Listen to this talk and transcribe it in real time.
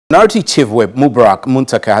Minority Chief Whip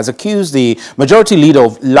Mutaka has accused the majority leader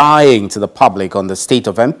of lying to the public on the state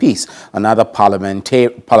of MPs and other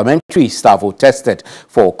parliamentary staff who tested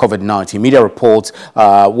for COVID-19. Media reports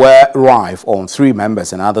were rife on 3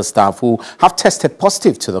 members and other staff who have tested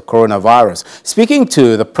positive to the coronavirus. Speaking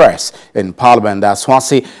to the press in Parliament, the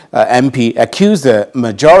Aswasi MP accused the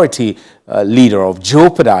majority leader of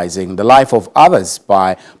jeopardizing the life of others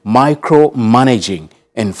by micromanaging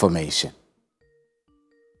information.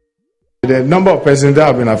 The number of persons that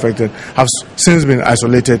have been affected have since been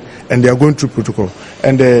isolated and they are going through protocol.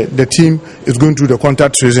 And the team is going through the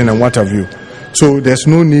contact tracing and what have you. So there's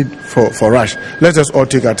no need for rush. Let us all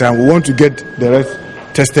take our time. We want to get the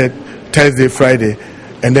rest tested Thursday, Friday,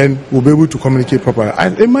 and then we'll be able to communicate properly.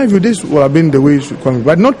 In my view, this will have been the way it should come,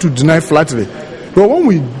 but not to deny flatly. But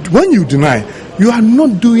when you deny, you are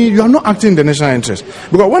not acting in the national interest.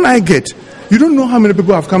 Because when I get, you don't know how many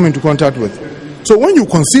people have come into contact with. So when you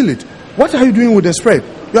conceal it, what are you doing with the spread?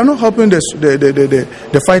 You are not helping the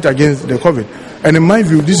fight against the COVID. And in my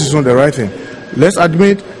view, this is not the right thing. Let's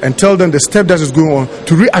admit and tell them the step that is going on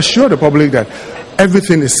to reassure the public that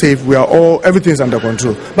everything is safe, everything is under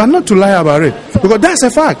control. But not to lie about it, because that's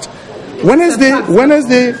a fact. Wednesday,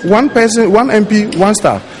 1 person, 1 MP, 1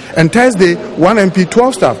 staff. And Thursday, 1 MP,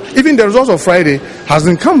 12 staff. Even the results of Friday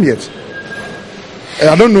hasn't come yet.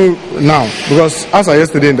 I don't know now, because as of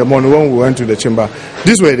yesterday in the morning when we went to the chamber,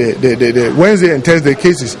 these were the Wednesday and Thursday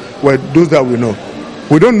cases were those that we know.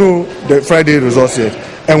 We don't know the Friday results yet,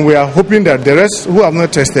 and we are hoping that the rest who have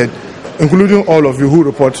not tested, including all of you who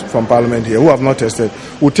report from Parliament here, who have not tested,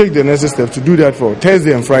 will take the necessary steps to do that for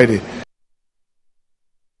Thursday and Friday.